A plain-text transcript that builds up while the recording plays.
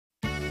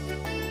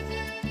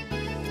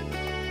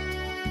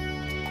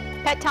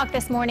Pet talk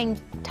this morning,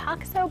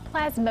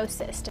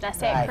 toxoplasmosis. Did I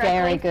say it correctly?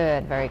 Very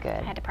good, very good.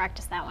 I had to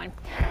practice that one.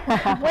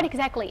 What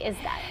exactly is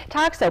that?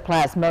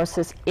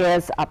 Toxoplasmosis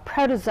is a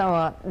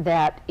protozoa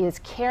that is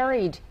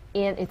carried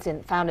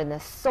in, found in the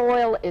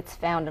soil, it's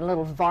found in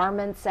little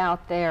varmints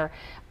out there,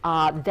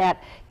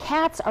 that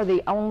cats are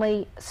the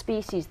only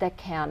species that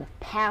can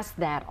pass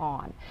that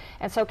on.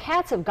 And so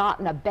cats have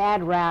gotten a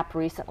bad rap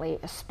recently,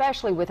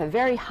 especially with a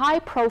very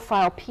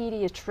high-profile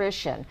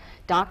pediatrician,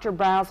 Dr.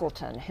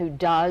 Brazelton, who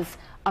does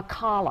a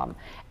column.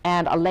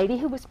 And a lady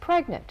who was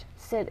pregnant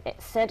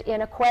sent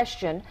in a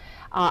question,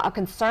 a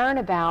concern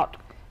about,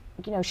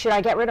 you know, should I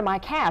get rid of my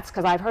cats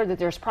because I've heard that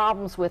there's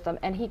problems with them,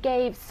 and he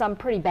gave some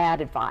pretty bad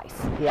advice.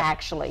 Yeah.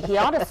 Actually, he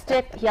ought to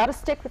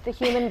stick with the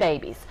human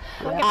babies.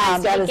 He's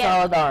got his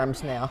old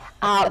arms now.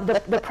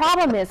 The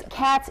problem is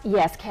cats.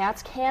 Yes,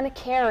 cats can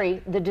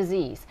carry the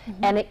disease,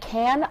 and it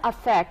can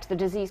affect the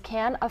disease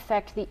can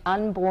affect the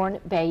unborn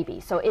baby.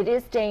 So it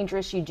is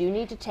dangerous. You do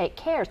need to take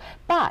care.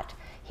 But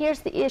here's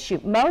the issue: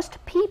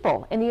 most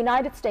people in the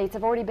United States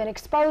have already been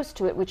exposed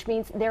to it, which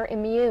means they're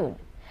immune.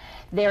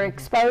 They're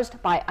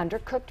exposed by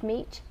undercooked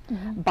meat,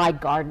 by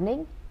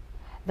gardening,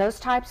 those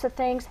types of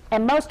things,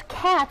 and most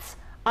cats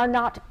are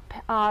not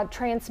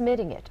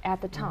transmitting it at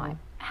the time.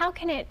 How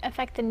can it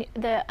affect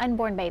the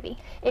unborn baby?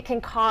 It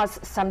can cause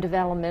some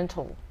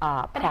developmental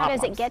problems. But how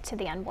does it get to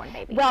the unborn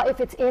baby? Well, if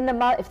it's in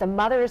if the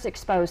mother is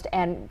exposed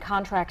and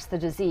contracts the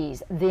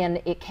disease,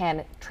 then it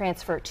can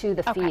transfer to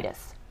the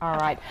fetus. All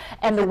right.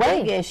 And the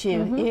big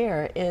issue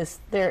here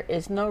is there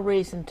is no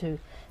reason to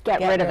get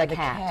rid of the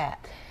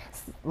cat.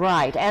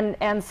 Right,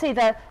 and see,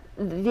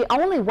 the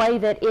only way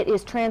that it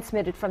is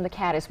transmitted from the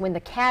cat is when the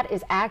cat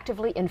is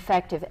actively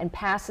infective and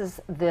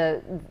passes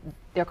they're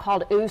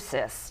called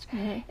oocysts,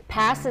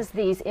 passes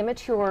these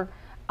immature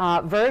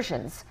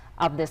versions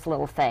of this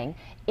little thing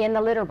in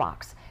the litter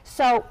box.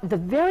 So the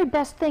very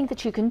best thing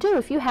that you can do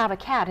if you have a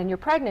cat and you're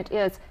pregnant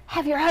is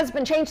have your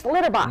husband change the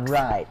litter box.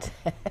 Right.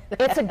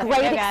 It's a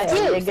great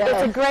excuse.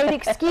 It's a great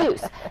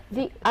excuse.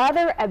 The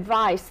other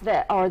advice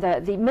or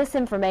the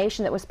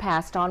misinformation that was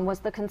passed on was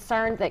the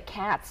concern that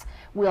cats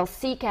will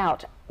seek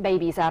out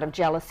babies out of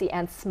jealousy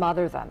and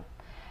smother them.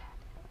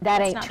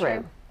 That ain't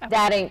true. Okay.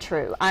 That ain't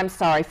true. I'm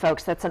sorry,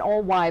 folks. That's an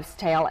old wives'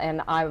 tale,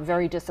 and I'm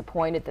very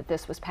disappointed that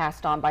this was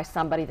passed on by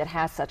somebody that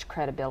has such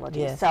credibility.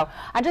 Yes. So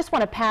I just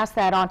want to pass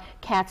that on.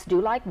 Cats do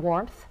like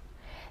warmth.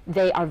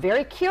 They are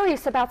very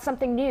curious about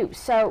something new.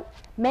 So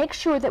make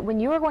sure that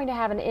when you are going to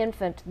have an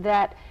infant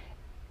that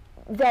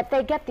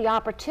they get the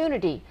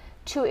opportunity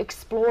to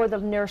explore the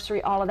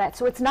nursery, all of that.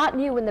 So it's not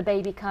new when the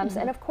baby comes.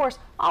 And of course,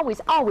 always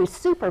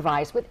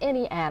supervise with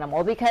any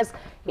animal, because,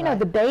 you know,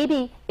 the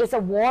baby is a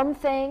warm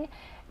thing,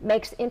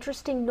 makes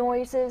interesting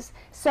noises,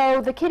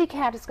 so the kitty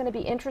cat is going to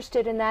be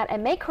interested in that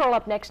and may curl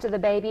up next to the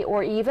baby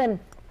or even,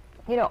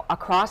 you know,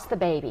 across the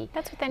baby.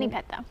 That's with any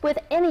pet, though. With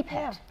any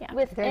pet. Yeah.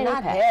 With They're any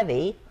not pet.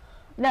 heavy.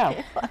 No.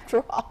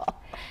 After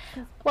all.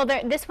 Well,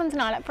 this one's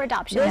not up for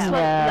adoption.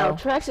 No,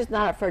 Trex is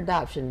not up for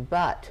adoption,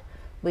 but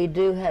we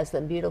do have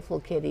some beautiful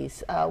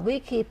kitties.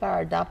 We keep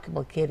our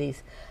adoptable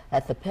kitties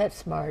at the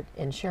PetSmart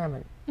in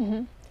Sherman.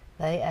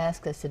 They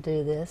asked us to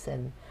do this,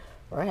 and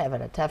we're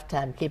having a tough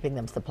time keeping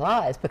them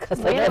supplies because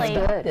they're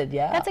adopted.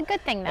 Yeah, that's a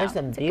good thing, though. There's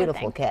some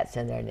beautiful cats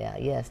in there now.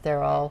 Yes,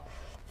 they're all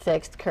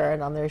fixed,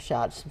 current on their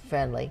shots,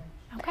 friendly.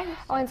 Okay.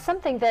 Oh, and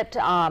something that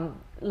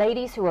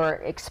ladies who are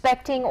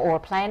expecting or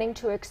planning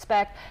to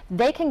expect,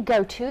 they can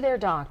go to their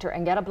doctor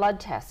and get a blood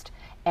test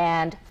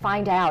and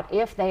find out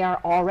if they are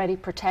already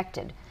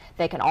protected.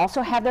 They can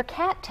also have their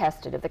cat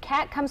tested. If the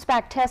cat comes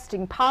back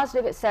testing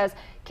positive, it says,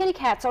 kitty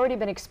cat's already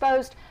been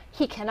exposed.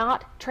 He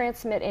cannot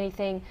transmit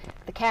anything.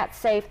 The cat's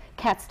safe.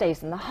 Cat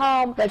stays in the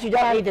home. But you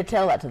don't need to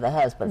tell that to the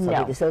husband, so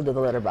he can still do the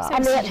litter box.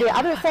 And the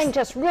other thing,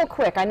 just real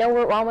quick, I know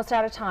we're almost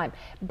out of time,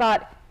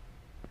 but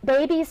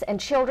babies and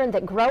children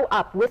that grow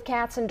up with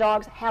cats and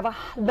dogs have a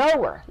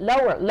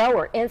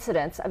lower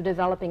incidence of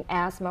developing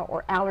asthma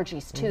or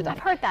allergies to them. I've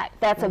heard that.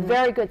 That's a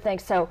very good thing.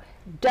 So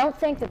don't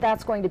think that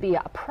that's going to be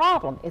a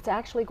problem. It's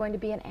actually going to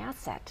be an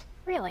asset.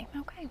 Really?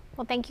 Okay.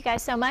 Well, thank you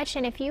guys so much.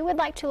 And if you would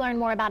like to learn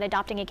more about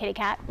adopting a kitty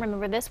cat,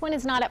 remember this one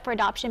is not up for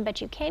adoption,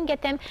 but you can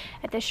get them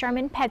at the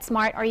Sherman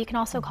PetSmart, or you can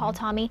also call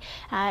Tommy.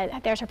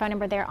 There's her phone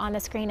number there on the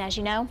screen, as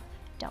you know.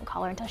 Don't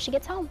call her until she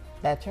gets home.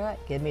 That's right.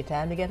 Give me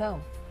time to get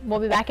home.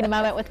 We'll be back in a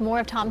moment with more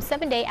of Tom's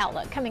 7-Day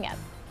Outlook coming up.